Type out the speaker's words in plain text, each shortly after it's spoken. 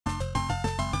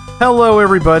Hello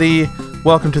everybody,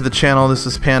 welcome to the channel. This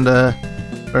is Panda,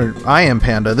 or I am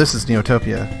Panda. This is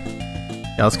Neutopia.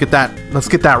 Yeah, let's get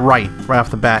that right off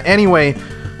the bat. Anyway,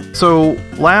 so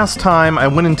last time I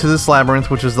went into this labyrinth,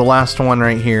 which is the last one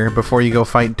right here before you go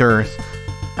fight Dearth.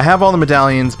 I have all the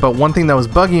medallions, but one thing that was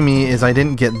bugging me is I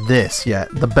didn't get this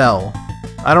yet, the bell.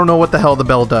 I don't know what the hell the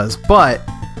bell does, but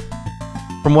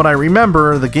from what I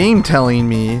remember, the game telling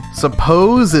me,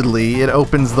 supposedly it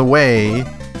opens the way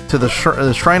to the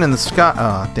shrine in the sky.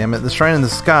 Oh, damn it! The shrine in the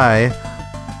sky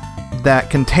that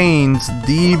contains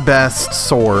the best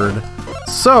sword.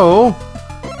 So,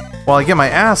 while I get my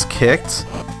ass kicked,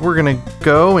 we're gonna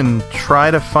go and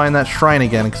try to find that shrine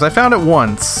again because I found it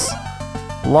once,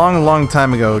 long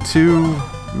time ago, 2,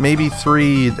 maybe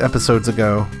 3 episodes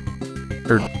ago.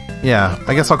 Or yeah,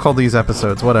 I guess I'll call these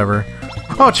episodes. Whatever.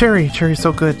 Oh, Cherry! Cherry's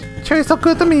so good. Cherry's so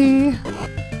good to me.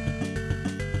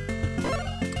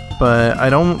 But I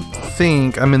don't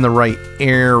think I'm in the right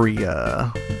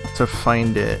area to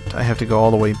find it. I have to go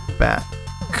all the way back.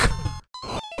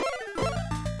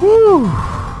 Woo!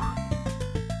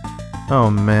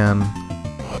 Oh man.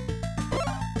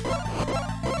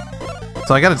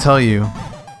 So I gotta tell you,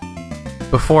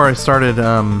 before I started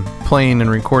playing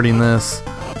and recording this,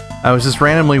 I was just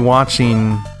randomly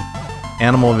watching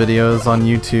animal videos on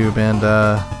YouTube, and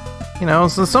you know,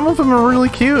 so some of them are really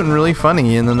cute and really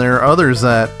funny, and then there are others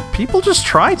that people just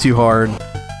try too hard.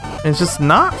 And it's just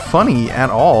not funny at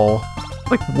all.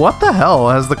 Like, what the hell?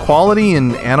 Has the quality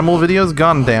in animal videos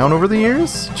gone down over the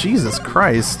years? Jesus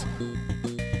Christ.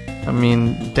 I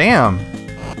mean, damn.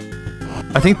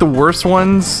 I think the worst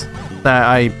ones that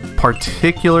I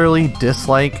particularly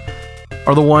dislike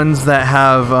are the ones that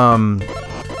have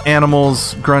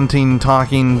animals grunting,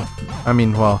 talking. I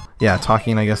mean, well, yeah,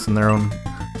 talking, I guess, in their own...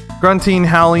 Grunting,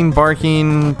 howling,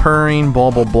 barking, purring, blah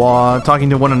blah blah,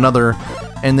 talking to one another,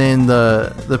 and then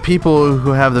the people who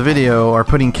have the video are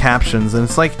putting captions, and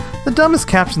it's like the dumbest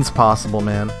captions possible,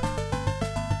 man.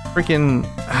 Freaking...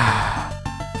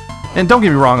 And don't get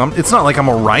me wrong, it's not like I'm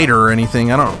a writer or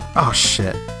anything, I don't... Oh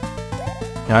shit.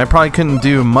 Yeah, I probably couldn't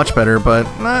do much better, but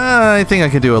I think I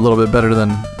could do a little bit better than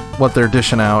what they're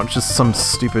dishing out. Just some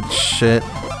stupid shit.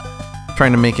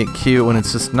 Trying to make it cute when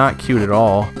it's just not cute at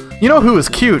all. You know who is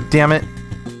cute, damn it!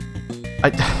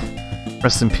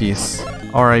 Rest in peace.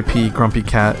 R.I.P. Grumpy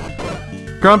Cat.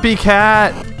 Grumpy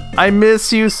Cat! I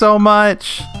miss you so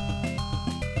much!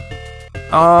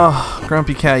 Oh,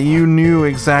 Grumpy Cat, you knew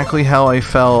exactly how I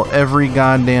felt every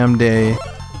goddamn day.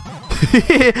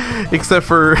 Except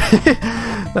for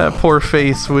that poor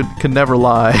face could never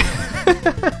lie.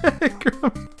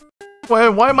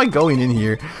 Why am I going in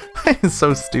here? It's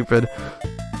so stupid.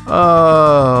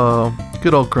 Oh,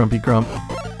 good old Grumpy Grump.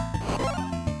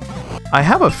 I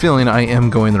have a feeling I am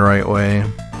going the right way.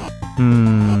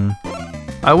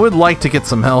 I would like to get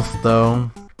some health, though.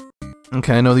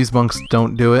 Okay, I know these monks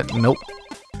don't do it. Nope.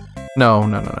 No.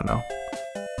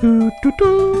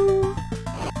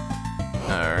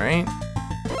 Alright.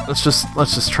 Let's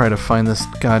just try to find this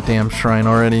goddamn shrine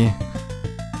already.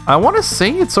 I want to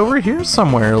say it's over here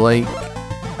somewhere, like...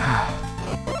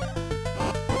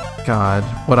 God,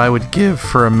 what I would give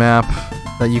for a map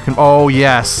that you can... Oh,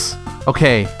 yes!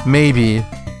 Okay, maybe.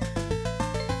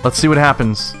 Let's see what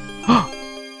happens.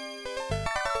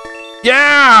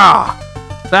 Yeah!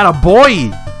 That a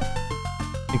boy!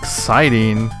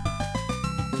 Exciting.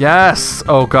 Yes!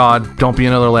 Oh god, don't be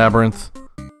another labyrinth.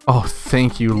 Oh,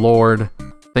 thank you, Lord.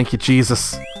 Thank you,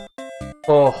 Jesus.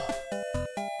 Oh.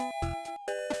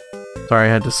 Sorry,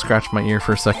 I had to scratch my ear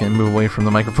for a second and move away from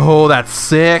the microphone. Oh, that's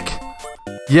sick!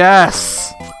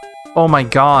 Yes! Oh my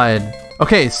god.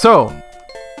 Okay, so,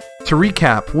 to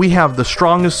recap, we have the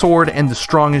strongest sword and the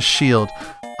strongest shield.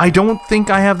 I don't think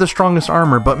I have the strongest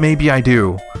armor, but maybe I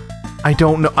do. I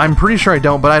don't know. I'm pretty sure I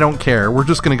don't, but I don't care. We're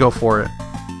just gonna go for it.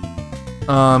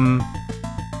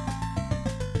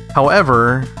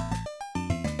 However...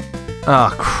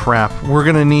 Oh, crap. We're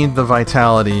gonna need the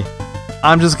vitality.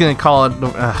 I'm just gonna call it...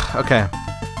 okay.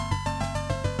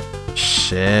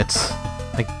 Shit.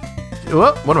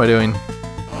 What am I doing?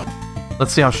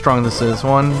 Let's see how strong this is.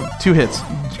 1, 2 hits.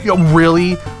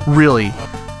 Really? Really?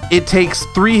 It takes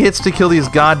 3 hits to kill these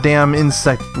goddamn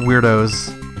insect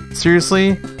weirdos.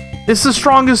 Seriously? It's the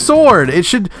strongest sword! It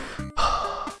should...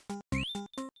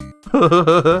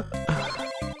 That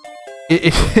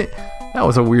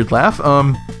was a weird laugh.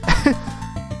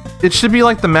 It should be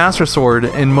like the Master Sword,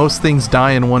 and most things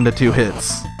die in 1 to 2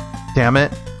 hits. Damn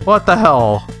it. What the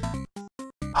hell?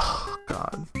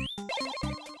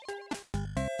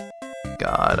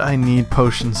 God, I need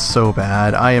potions so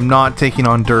bad. I am not taking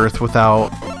on Dearth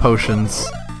without potions.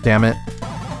 Damn it.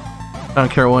 I don't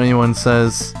care what anyone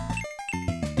says.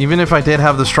 Even if I did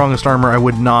have the strongest armor, I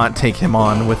would not take him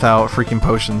on without freaking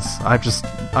potions.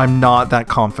 I'm not that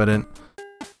confident.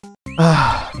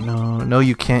 No,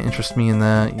 you can't interest me in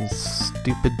that, you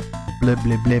stupid blah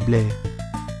blah blah blah.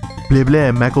 Blah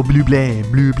blah, Michael blue blah,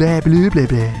 blue blah blue blah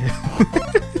blah.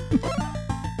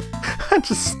 I'm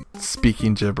just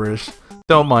speaking gibberish.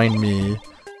 Don't mind me.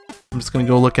 I'm just gonna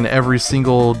go look in every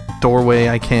single doorway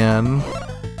I can.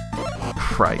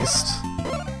 Christ.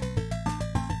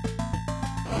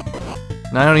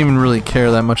 And I don't even really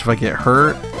care that much if I get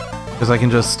hurt, because I can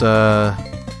just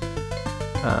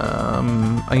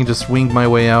wing my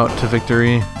way out to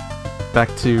victory.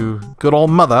 Back to good old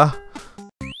mother.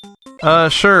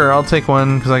 Sure, I'll take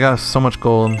one, because I got so much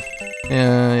gold.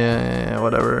 Yeah,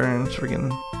 whatever. And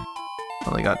freaking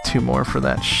only got 2 more for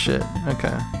that shit.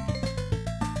 Okay.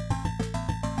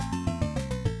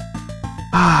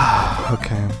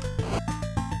 Okay.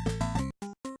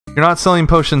 You're not selling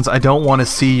potions, I don't want to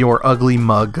see your ugly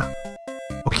mug.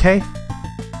 Okay?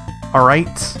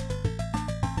 Alright?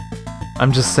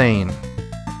 I'm just saying.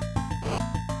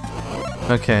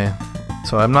 Okay.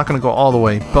 So I'm not gonna go all the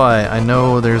way, but I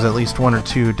know there's at least 1 or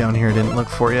 2 down here I didn't look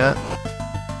for yet.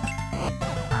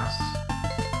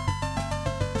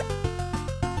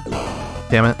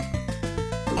 Damn it.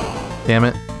 Damn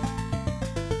it.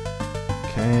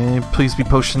 Okay, please be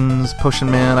potions,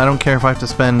 potion man. I don't care if I have to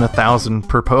spend 1,000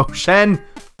 per potion.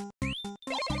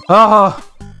 Ah.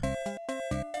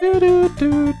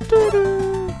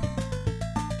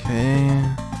 Okay.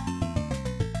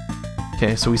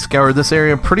 Okay, so we scoured this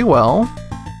area pretty well.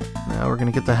 Now we're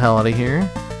gonna get the hell out of here.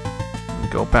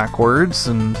 Go backwards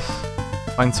and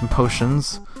find some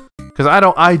potions. Because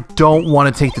I don't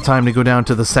want to take the time to go down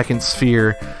to the 2nd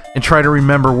sphere and try to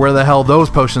remember where the hell those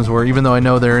potions were, even though I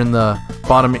know they're in the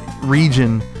bottom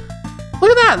region.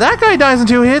 Look at that! That guy dies in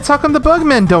 2 hits! How come the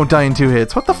bugmen don't die in 2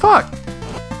 hits? What the fuck?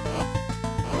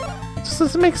 This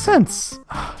doesn't make sense.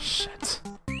 Oh, shit.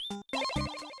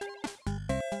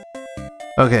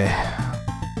 Okay.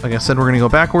 Like I said, we're gonna go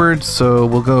backwards, so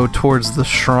we'll go towards the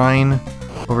shrine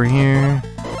over here.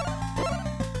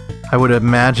 I would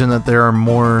imagine that there are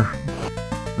more...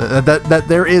 that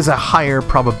there is a higher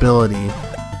probability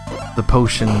the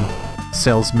potion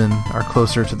salesmen are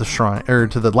closer to the shrine, or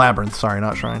to the labyrinth, sorry,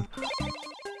 not shrine.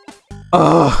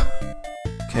 Ugh!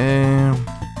 Okay...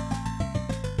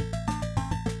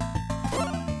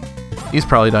 He's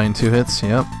probably dying 2 hits,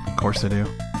 yep, of course I do.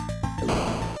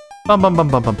 Bum bum bum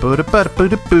bum bum boo da ba da boo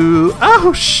da boo!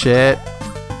 Oh shit!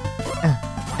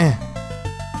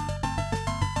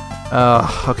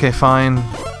 Okay, fine.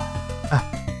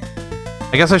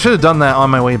 I guess I should have done that on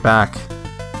my way back,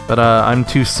 but I'm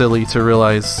too silly to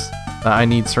realize that I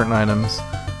need certain items.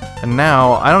 And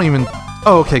now I don't even.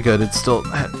 Oh, okay, good. It's still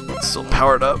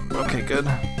powered up. Okay, good.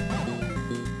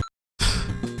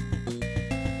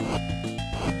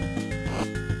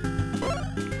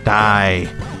 Die!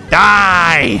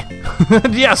 Die!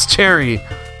 Yes, Cherry!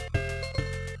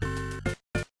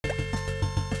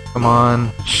 Come on.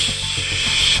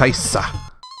 Scheisse.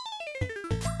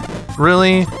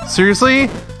 Really? Seriously?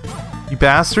 You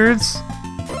bastards?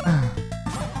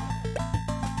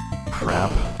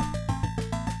 Crap.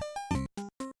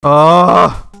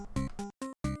 Oh!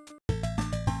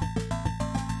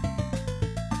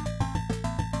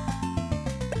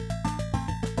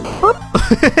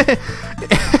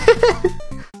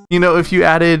 You know, if you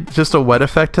added just a wet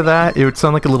effect to that, it would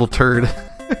sound like a little turd.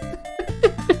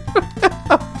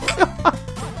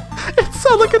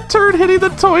 Sound like a turd hitting the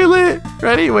toilet.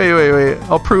 Ready? Wait.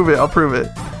 I'll prove it.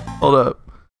 Hold up.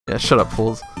 Yeah, shut up,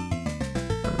 fools.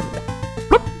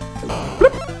 Bloop.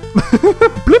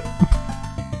 Bloop. Bloop.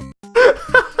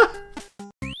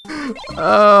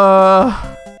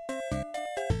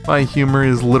 My humor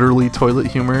is literally toilet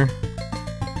humor.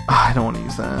 I don't want to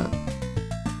use that.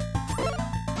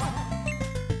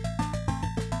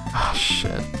 Ah,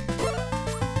 shit.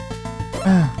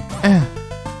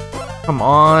 Come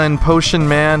on, potion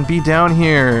man, be down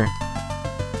here.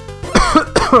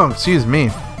 Excuse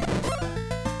me.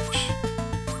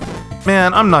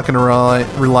 Man, I'm not gonna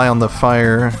rely on the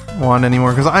fire wand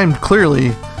anymore because I'm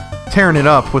clearly tearing it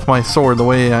up with my sword the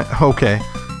way I... Okay.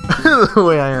 The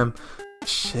way I am.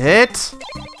 Shit.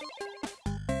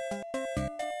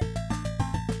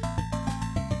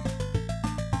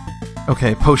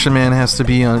 Okay, potion man has to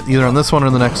be on either on this one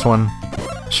or the next one.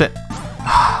 Shit.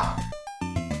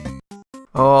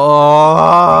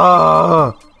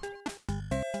 Oh!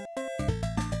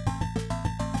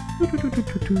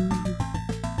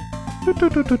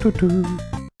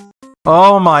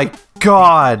 Oh my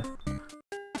god!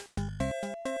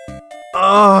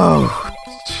 Oh,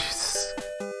 Jesus.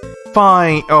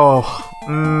 Fine. Oh,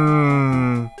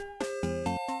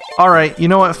 Alright, you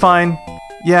know what? Fine.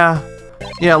 Yeah.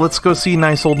 Yeah, let's go see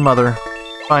nice old mother.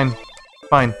 Fine.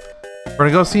 Fine. We're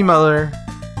gonna go see mother.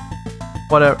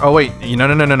 Whatever. Oh wait,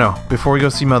 no. Before we go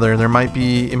see mother, it might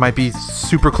be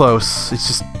super close. It's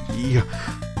just...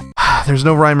 there's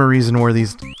no rhyme or reason where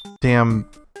these damn...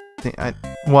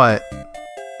 what?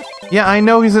 Yeah, I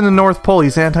know he's in the North Pole.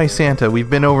 He's anti-Santa. We've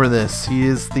been over this. He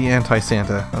is the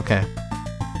anti-Santa. Okay.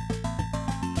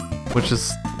 Which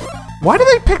is... why do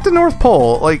they pick the North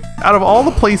Pole? Like, out of all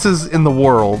the places in the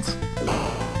world,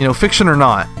 you know, fiction or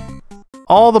not,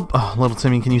 all the... oh, little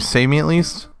Timmy, can you save me at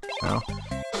least? No.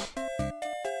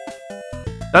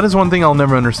 That is one thing I'll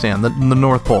never understand. The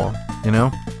North Pole, you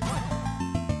know?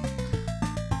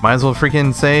 Might as well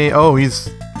freaking say, oh, he's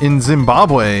in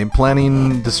Zimbabwe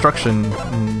planning destruction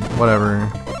and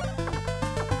whatever.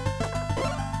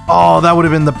 Oh, that would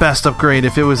have been the best upgrade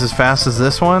if it was as fast as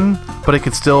this one, but it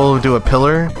could still do a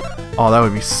pillar. Oh, that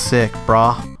would be sick,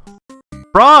 brah.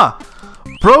 Brah!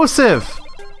 Brosive!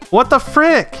 What the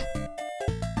frick?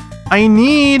 I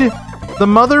need the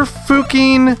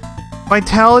motherfucking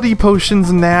vitality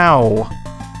potions now.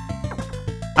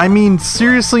 I mean,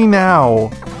 seriously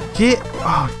now. Get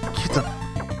the...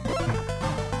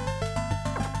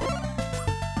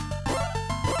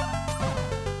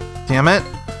 damn it.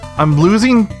 I'm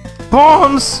losing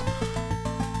bombs!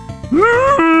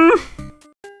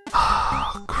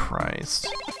 Oh, Christ.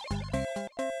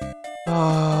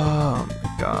 Oh,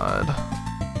 my God.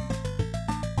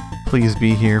 Please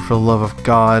be here for the love of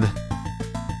God.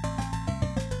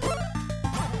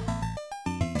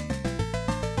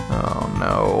 Oh,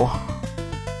 no.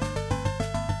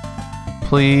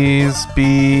 Please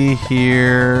be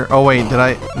here. Oh, wait, did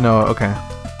I? No, okay.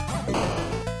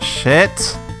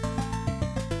 Shit.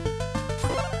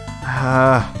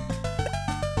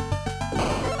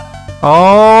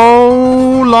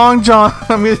 Oh, Long John.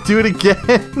 I'm gonna do it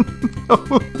again.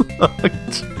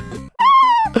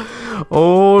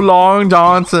 Oh, Long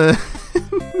Johnson.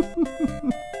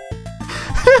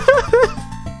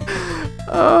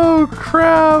 Oh,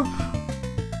 crap.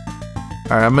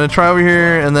 Alright, I'm gonna try over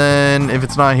here, and then if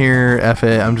it's not here, F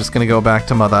it. I'm just gonna go back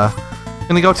to Mother.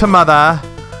 Gonna go to Mother,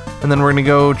 and then we're gonna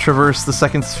go traverse the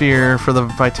second sphere for the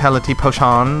vitality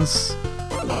potions.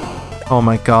 Oh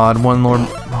my God, one Lord.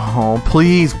 Oh,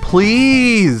 please,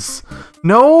 please!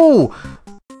 No!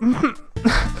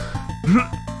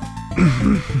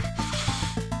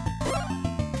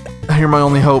 You're my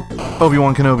only hope.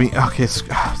 Obi-Wan Kenobi. Okay,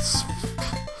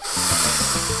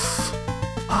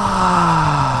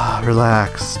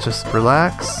 relax. Just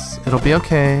relax. It'll be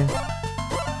okay.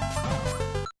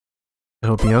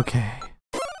 It'll be okay.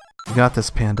 You got this,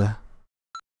 Panda.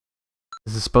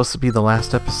 This is supposed to be the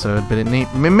last episode, but it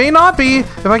may not be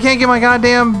if I can't get my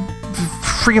goddamn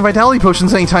freaking vitality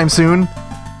potions anytime soon.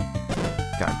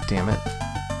 God damn it.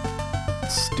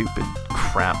 Stupid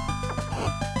crap.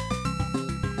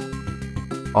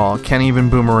 Oh, can't even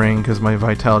boomerang because my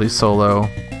vitality's so low.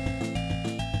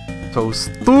 So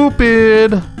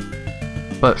stupid!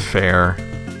 But fair.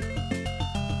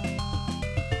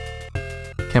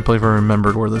 Can't believe I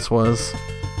remembered where this was.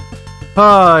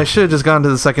 Ah, I should have just gone to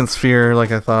the second sphere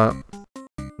like I thought.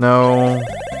 No.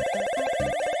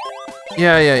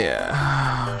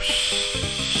 Yeah.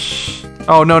 Shh.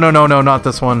 Oh, no, not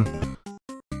this one.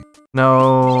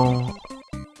 No.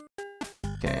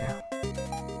 Okay.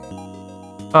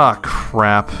 Ah,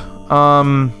 crap.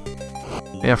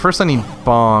 Yeah, first I need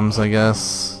bombs, I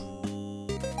guess.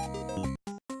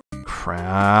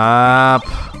 Crap.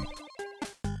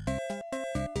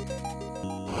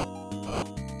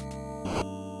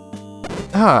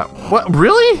 Ah, what?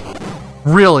 Really?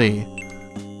 Really?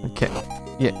 Okay.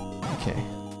 Yeah, okay.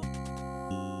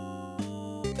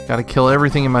 Gotta kill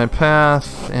everything in my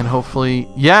path, and hopefully...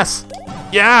 yes!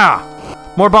 Yeah!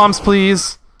 More bombs,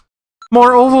 please!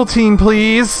 More Ovaltine,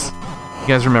 please! You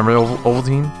guys remember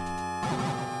Ovaltine?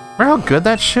 Remember how good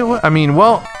that shit was? I mean,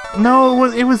 well, no,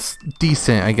 it was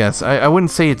decent, I guess. I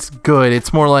wouldn't say it's good.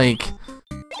 It's more like,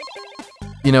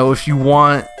 you know, if you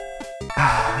want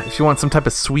some type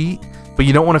of sweet, but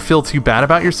you don't want to feel too bad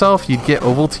about yourself, you'd get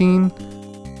Ovaltine.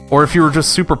 Or if you were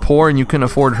just super poor and you couldn't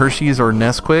afford Hershey's or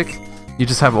Nesquik, you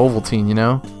just have Ovaltine, you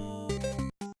know?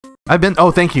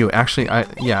 Oh, thank you. Actually,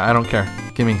 yeah, I don't care.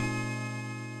 Give me.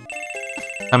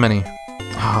 How many?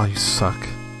 Oh, you suck.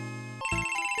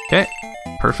 Okay,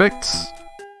 perfect.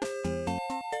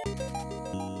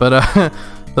 But,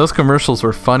 those commercials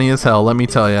were funny as hell, let me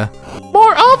tell ya.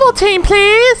 More Ovaltine,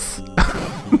 please!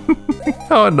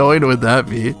 How annoying would that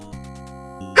be?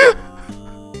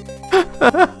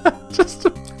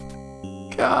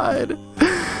 God.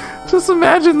 Just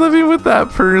imagine living with that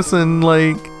person.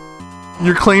 Like,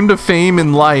 your claim to fame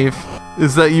in life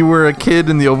is that you were a kid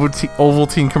in the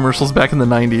Ovaltine commercials back in the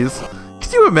 90s.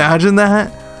 Can you imagine that?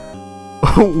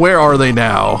 Where are they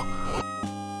now?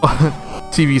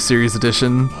 TV series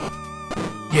edition.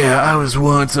 Yeah, I was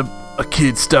once a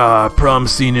kid star,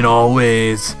 promising in all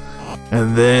ways,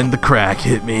 and then the crack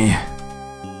hit me.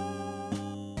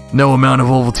 No amount of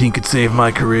Ovaltine could save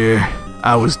my career.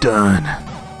 I was done.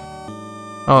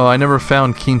 Oh, I never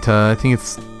found Quinta. I think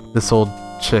it's this old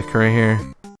chick right here.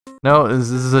 No, this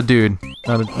is a dude,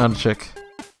 not a chick.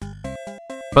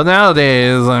 But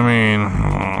nowadays, I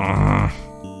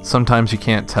mean, sometimes you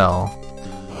can't tell.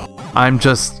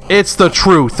 It's the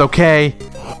truth, okay?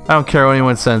 I don't care what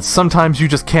anyone says. Sometimes you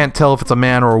just can't tell if it's a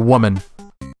man or a woman.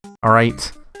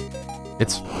 Alright?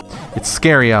 It's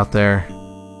scary out there.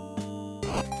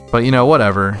 But you know,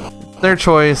 whatever. Their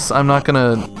choice. I'm not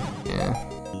gonna... Yeah,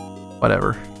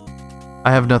 whatever.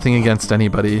 I have nothing against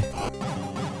anybody.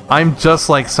 I'm just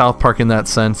like South Park in that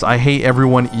sense. I hate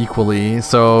everyone equally,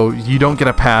 so you don't get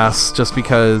a pass just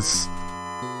because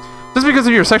of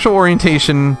your sexual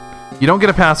orientation. You don't get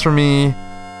a pass from me.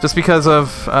 Just because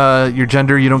of your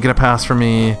gender, you don't get a pass from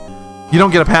me. You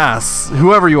don't get a pass,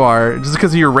 whoever you are. Just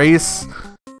because of your race,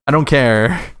 I don't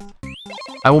care.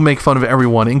 I will make fun of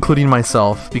everyone, including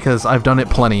myself, because I've done it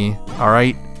plenty,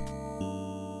 alright?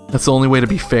 That's the only way to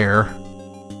be fair.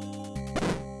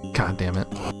 God damn it.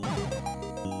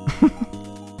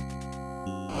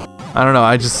 I don't know,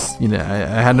 I just, you know,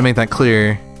 I had to make that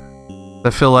clear. I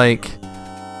feel like,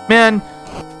 man,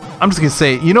 I'm just gonna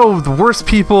say, you know, the worst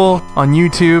people on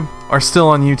YouTube are still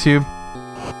on YouTube.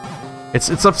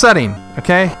 It's upsetting,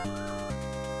 okay?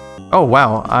 Oh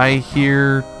wow, I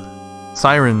hear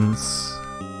sirens.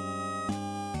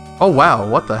 Oh wow,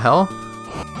 what the hell?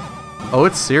 Oh,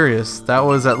 it's serious. That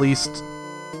was at least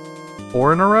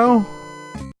 4 in a row?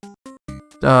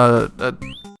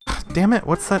 Damn it,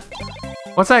 what's that?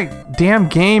 What's that damn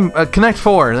game? Connect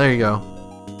 4, there you go.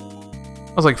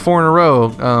 That was like 4 in a row,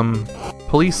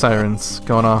 police sirens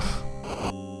going off.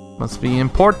 Must be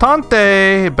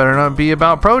importante. It better not be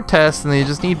about protests and they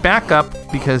just need backup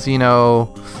because, you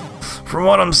know, from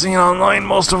what I'm seeing online,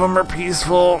 most of them are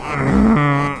peaceful.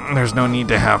 There's no need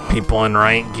to have people in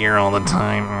riot gear all the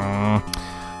time.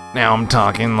 Now I'm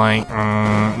talking like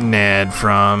Ned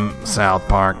from South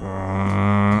Park.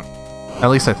 At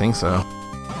least I think so.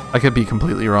 I could be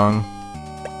completely wrong.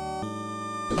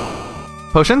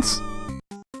 Potions?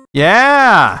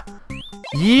 Yeah!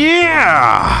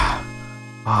 Yeah!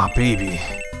 Ah, oh, baby.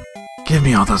 Give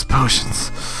me all those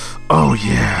potions. Oh,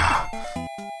 yeah.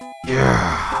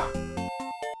 Yeah.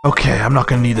 Okay, I'm not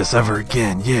gonna need this ever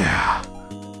again. Yeah.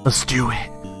 Let's do it.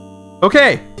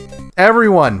 Okay,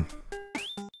 everyone.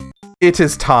 It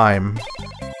is time.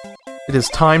 It is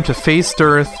time to face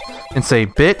Earth and say,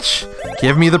 bitch,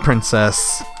 give me the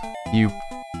princess. You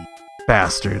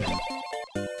bastard.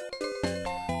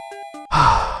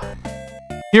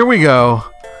 Here we go.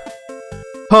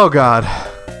 Oh god.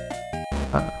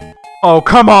 Oh,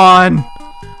 come on!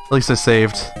 At least I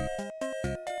saved.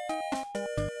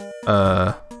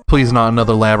 Please not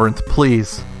another labyrinth,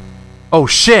 please. Oh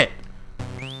shit!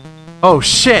 Oh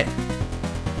shit!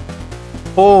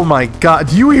 Oh my god,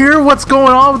 do you hear what's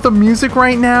going on with the music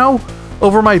right now?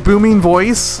 Over my booming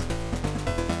voice?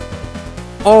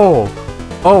 Oh!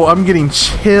 Oh, I'm getting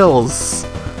chills.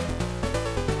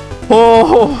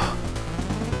 Oh!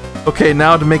 Okay,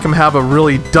 now to make him have a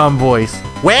really dumb voice.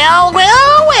 Well,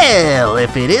 well, well,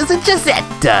 if it isn't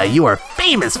Gisetta, you are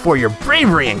famous for your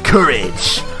bravery and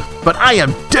courage. But I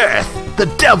am Death, the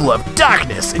devil of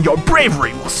darkness, and your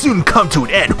bravery will soon come to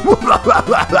an end.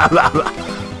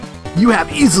 You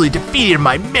have easily defeated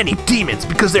my many demons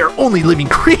because they are only living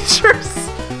creatures.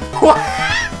 What?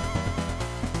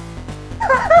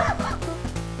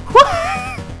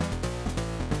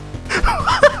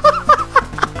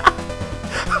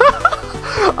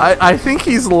 I think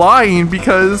he's lying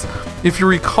because if you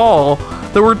recall,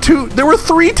 there were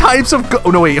 3 types of oh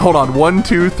no wait, hold on. 1,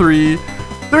 2, 3.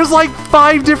 There's like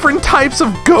 5 different types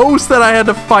of ghosts that I had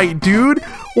to fight, dude.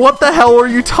 What the hell are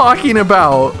you talking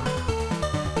about?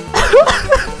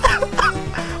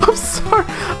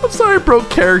 I'm sorry I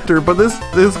broke character, but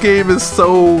this game is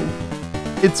so,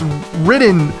 it's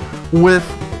written with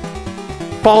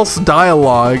false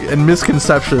dialogue and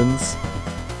misconceptions.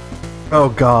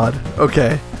 Oh god.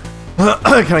 Okay.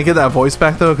 Can I get that voice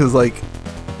back though? Cause like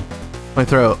my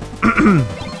throat.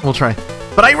 We'll try.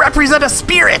 But I represent a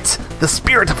spirit, the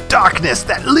spirit of darkness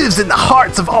that lives in the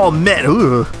hearts of all men.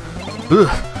 Ooh. Ooh.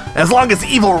 As long as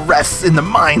evil rests in the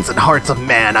minds and hearts of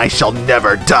man, I shall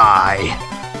never die.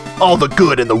 All the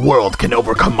good in the world can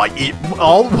overcome my evil.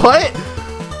 All what?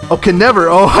 Oh, can never.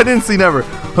 Oh, I didn't see never.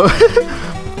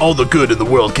 All the good in the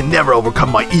world can never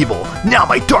overcome my evil. Now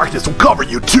my darkness will cover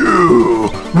you too.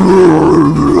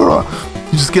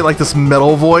 You just get like this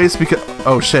metal voice because.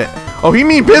 Oh shit. Oh, he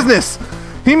mean business.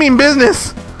 He mean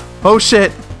business. Oh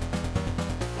shit.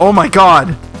 Oh my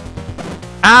god.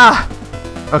 Ah.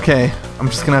 Okay. I'm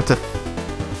just gonna have to.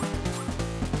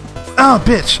 Oh,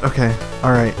 bitch. Okay.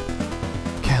 All right.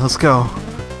 Okay, let's go.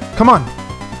 Come on.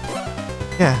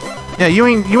 Yeah. Yeah, you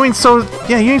ain't so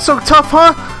tough,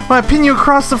 huh? When I pin you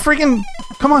across the freaking.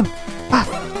 Come on.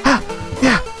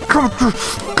 Yeah. Come on.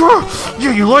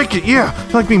 Yeah, you like it. Yeah.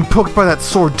 You like being poked by that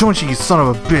sword, don't you, you son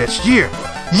of a bitch? Yeah.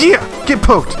 Yeah. Get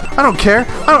poked. I don't care.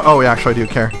 Oh, yeah, actually, I do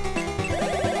care.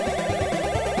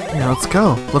 Yeah, let's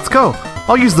go. Let's go.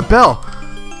 I'll use the bell.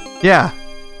 Yeah.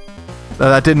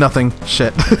 That did nothing.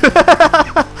 Shit.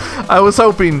 I was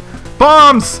hoping.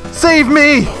 Bombs! Save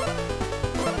me!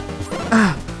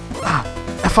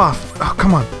 F off. Oh,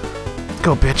 come on. Let's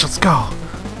go, bitch. Let's go.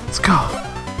 Let's go.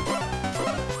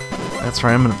 That's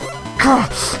right. I'm gonna.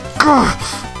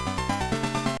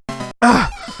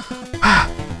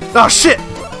 Oh, shit!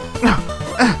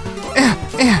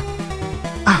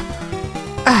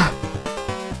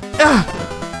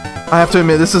 I have to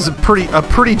admit, this is a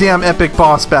pretty damn epic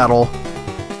boss battle.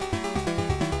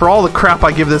 For all the crap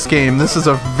I give this game, this is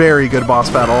a very good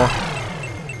boss battle.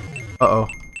 Uh-oh.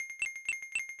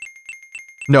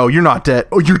 No, you're not dead.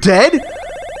 Oh, you're dead?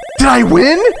 Did I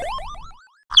win?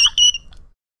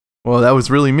 Well, that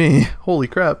was really me. Holy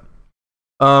crap.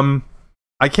 I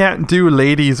can't do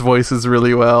ladies' voices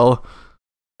really well.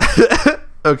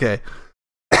 Okay.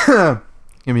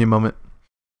 Give me a moment.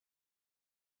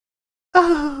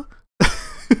 Oh.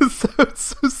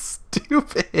 so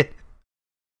stupid.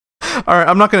 Alright,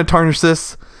 I'm not going to tarnish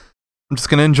this. I'm just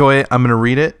going to enjoy it. I'm going to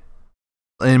read it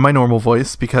in my normal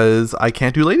voice because I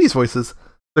can't do ladies' voices.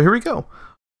 So here we go.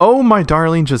 Oh, my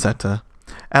darling Gisetta,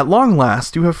 at long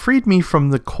last you have freed me from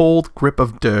the cold grip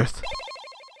of death.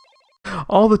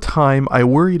 All the time I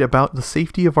worried about the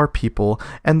safety of our people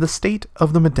and the state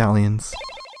of the medallions.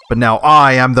 But now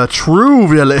I am the true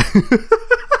villain.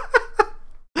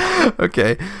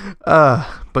 Okay.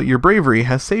 But your bravery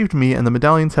has saved me and the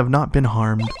medallions have not been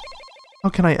harmed. How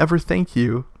can I ever thank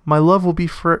you? My love will be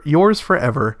yours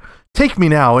forever. Take me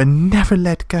now and never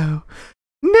let go.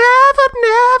 Never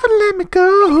let me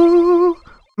go.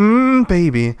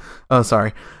 Baby. Oh,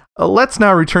 sorry. Let's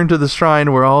now return to the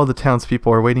shrine where all the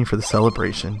townspeople are waiting for the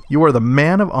celebration. You are the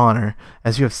man of honor,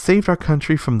 as you have saved our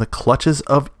country from the clutches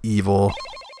of evil.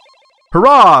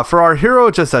 Hurrah for our hero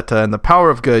Gisetta and the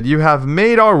power of good. You have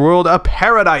made our world a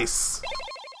paradise.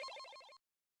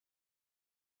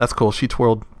 That's cool. She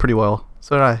twirled pretty well.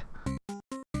 So did I.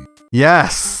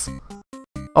 Yes.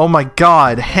 Oh my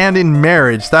god. Hand in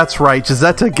marriage. That's right.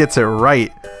 Gisetta gets it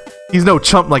right. He's no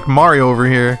chump like Mario over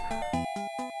here.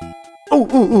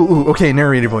 Ooh. Okay,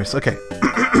 narrator voice. Okay.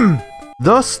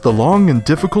 Thus, the long and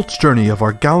difficult journey of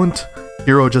our gallant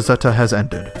hero Gisetta has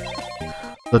ended.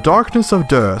 The darkness of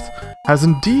death has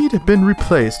indeed been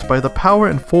replaced by the power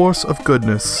and force of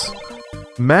goodness.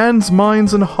 Man's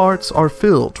minds and hearts are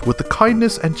filled with the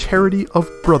kindness and charity of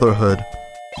brotherhood.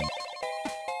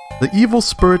 The evil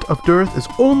spirit of death is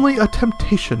only a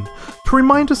temptation to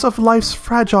remind us of life's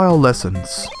fragile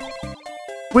lessons.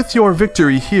 With your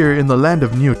victory here in the land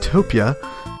of Neutopia,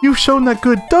 you've shown that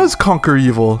good does conquer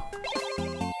evil.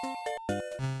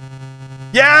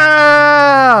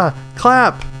 Yeah!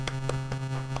 Clap!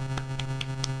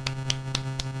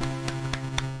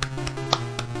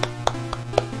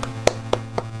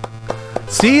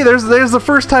 See, there's the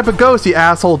first type of ghost, you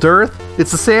asshole Dearth.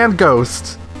 It's a sand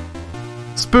ghost.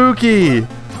 Spooky!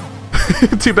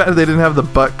 Too bad they didn't have the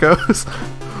butt ghost.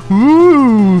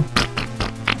 Ooh!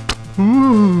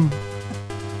 Ooh!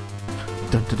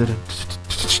 Dun, dun, dun, dun.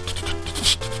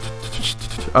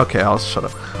 Okay, I'll shut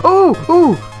up.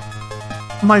 Oh!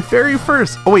 My very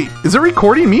first... Oh wait, is it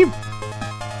recording me?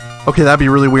 Okay, that'd be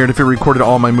really weird if it recorded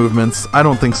all my movements. I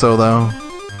don't think so, though.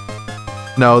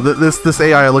 No, this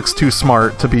AI looks too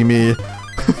smart to be me.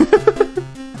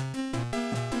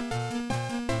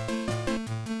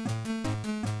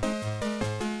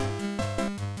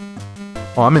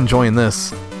 Oh, I'm enjoying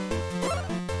this.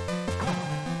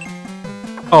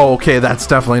 Oh, okay, that's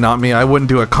definitely not me. I wouldn't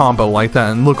do a combo like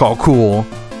that and look all cool.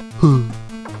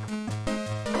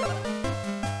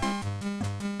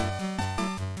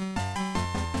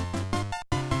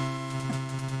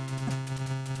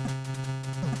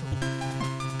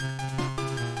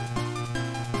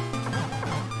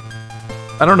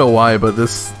 I don't know why, but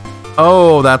this...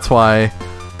 Oh, that's why.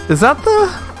 Is that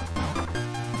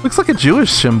the... Looks like a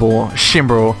Jewish symbol.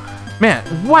 Man,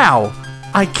 wow!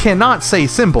 I cannot say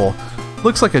symbol.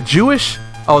 Looks like a Jewish...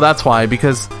 Oh, that's why,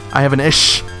 because I have an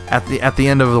ish at the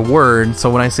end of the word, so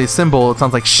when I say symbol, it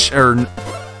sounds like sh, or...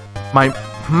 I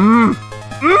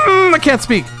can't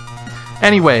speak!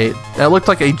 Anyway, that looked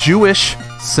like a Jewish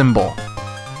symbol.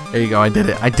 There you go, I did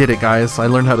it, guys. I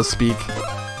learned how to speak.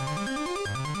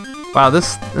 Wow,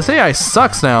 this AI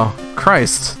sucks now.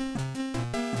 Christ.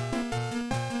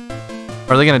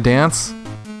 Are they gonna dance?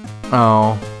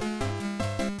 Oh.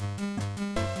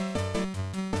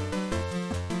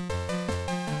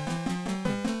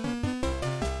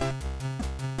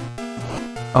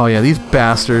 Oh yeah, these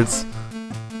bastards.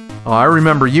 Oh, I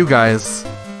remember you guys.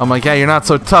 I'm like, yeah, you're not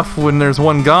so tough when there's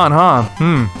one gone, huh?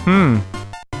 I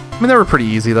mean, they were pretty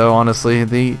easy though, honestly.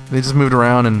 They just moved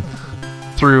around and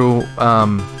threw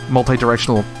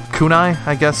multi-directional kunai,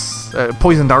 I guess.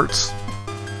 Poison darts.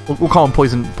 We'll call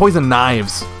them poison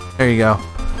knives. There you go.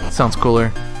 Sounds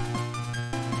cooler.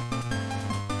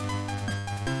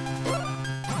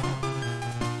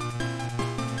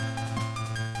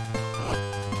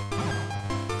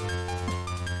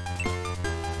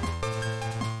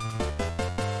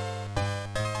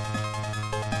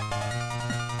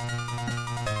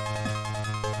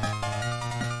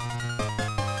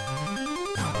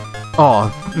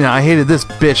 Oh, man, I hated this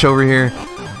bitch over here.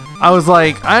 I was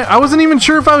like, I wasn't even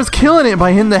sure if I was killing it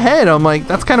by hitting the head. I'm like,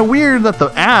 that's kind of weird that the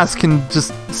ass can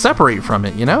just separate from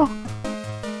it, you know?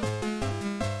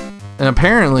 And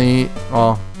apparently,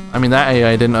 well, I mean, that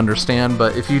AI didn't understand,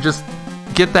 but if you just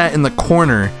get that in the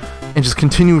corner and just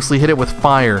continuously hit it with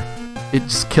fire, it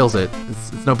just kills it.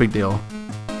 It's no big deal.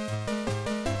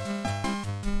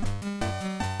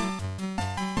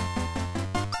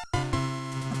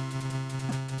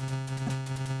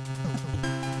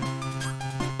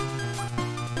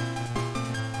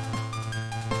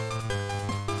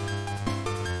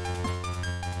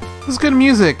 This is good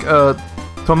music.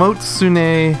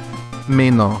 Tomotsune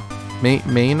Meino.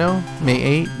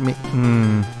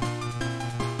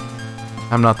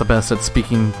 I'm not the best at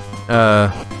speaking.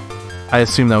 I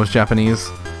assume that was Japanese.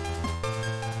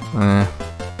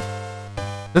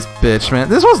 This bitch, man.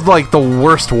 This was like the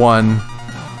worst one.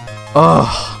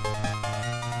 Ugh.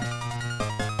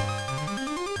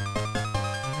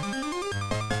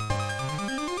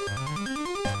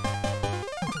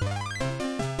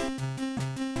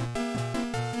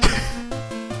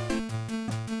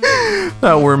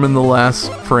 That worm in the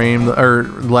last frame, or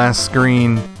last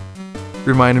screen,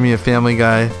 reminded me of Family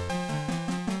Guy.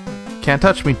 Can't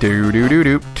touch me. Do do do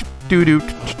do do do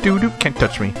do do. Can't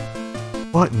touch me.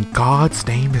 What in God's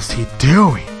name is he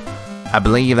doing? I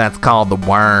believe that's called the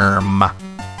worm.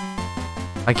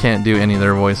 I can't do any of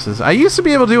their voices. I used to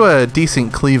be able to do a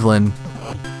decent Cleveland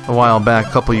a while back, a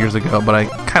couple years ago, but I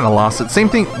kind of lost it. Same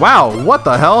thing. Wow, what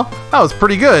the hell? That was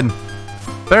pretty good.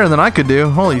 Better than I could do.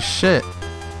 Holy shit.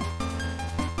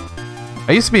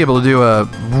 I used to be able to do a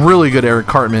really good Eric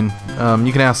Cartman.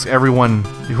 You can ask everyone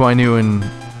who I knew in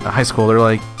high school. They're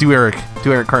like, do Eric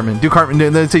Cartman, do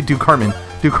Cartman. They say do Cartman,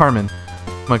 do Cartman.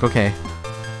 I'm like, okay.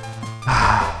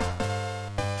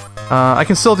 I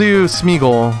can still do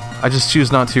Smeagol. I just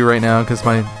choose not to right now because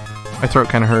my throat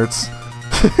kind of hurts.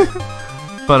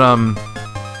 But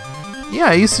yeah,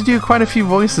 I used to do quite a few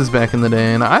voices back in the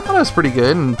day, and I thought I was pretty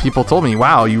good. And people told me,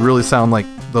 "Wow, you really sound like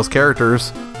those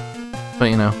characters." But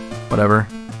you know. Whatever.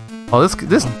 Oh,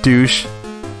 this douche.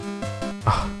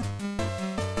 Ugh.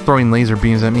 Throwing laser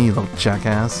beams at me, you little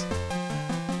jackass.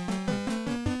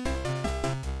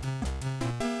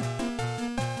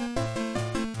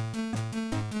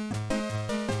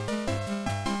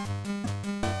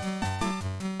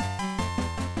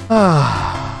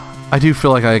 I do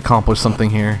feel like I accomplished something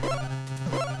here.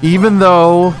 Even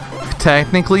though,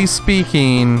 technically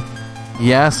speaking,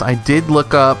 yes, I did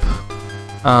look up.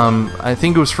 I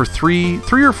think it was for three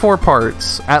or four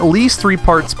parts, at least 3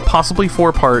 parts, possibly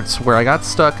 4 parts, where I got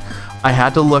stuck. I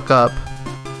had to look up,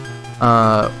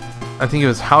 I think it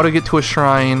was how to get to a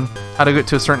shrine, how to get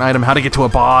to a certain item, how to get to a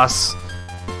boss.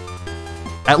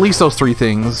 At least those 3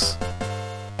 things.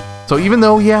 So even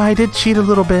though, yeah, I did cheat a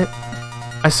little bit,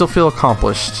 I still feel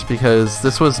accomplished, because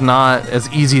this was not as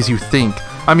easy as you think.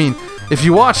 I mean, if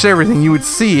you watched everything, you would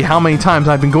see how many times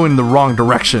I've been going in the wrong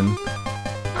direction.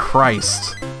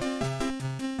 Christ.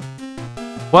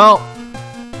 Well,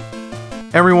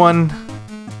 everyone,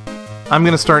 I'm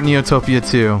gonna start Neutopia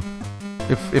 2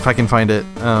 if I can find it.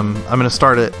 I'm gonna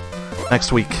start it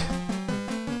next week,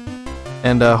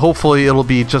 and hopefully it'll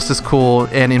be just as cool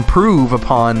and improve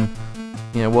upon,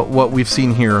 you know, what we've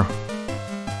seen here.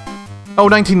 Oh,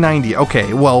 1990.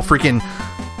 Okay, well, freaking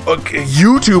Okay,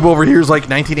 YouTube over here is like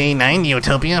 1989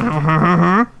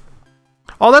 Neutopia.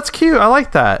 Oh, that's cute. I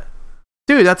like that.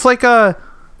 Dude, that's like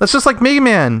that's just like Mega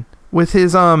Man with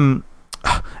his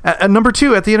at number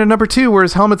 2, at the end of number 2 where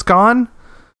his helmet's gone.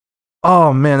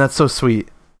 Oh man, that's so sweet.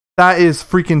 That is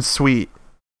freaking sweet.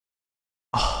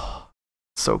 Oh,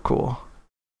 so cool.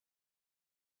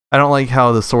 I don't like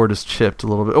how the sword is chipped a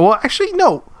little bit. Well, actually,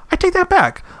 no. I take that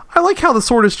back. I like how the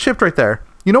sword is chipped right there.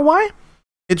 You know why?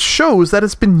 It shows that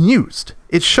it's been used.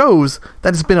 It shows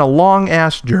that it's been a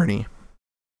long-ass journey.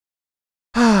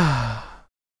 Okay.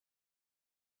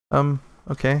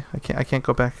 I can't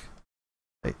go back.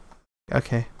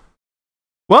 Okay.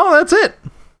 Well, that's it.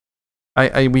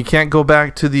 We can't go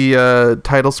back to the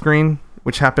title screen,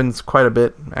 which happens quite a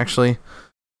bit, actually.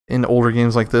 In older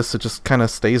games like this, it just kind of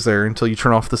stays there until you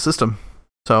turn off the system.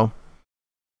 So,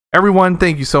 everyone,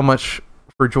 thank you so much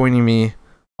for joining me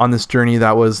on this journey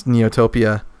that was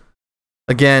Neutopia.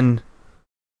 Again,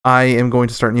 I am going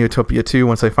to start Neutopia 2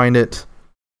 once I find it.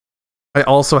 I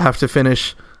also have to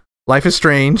finish Life is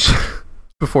Strange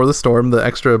before the storm, the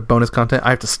extra bonus content.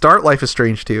 I have to start Life is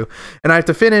Strange 2, and I have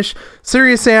to finish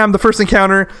Serious Sam, the first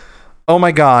encounter. Oh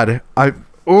my god. I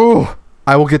will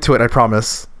get to it, I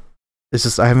promise. It's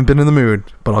just I haven't been in the mood,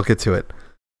 but I'll get to it.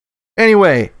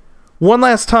 Anyway, one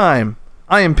last time,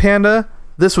 I am Panda.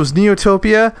 This was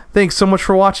Neutopia. Thanks so much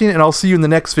for watching, and I'll see you in the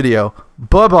next video.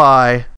 Bye-bye.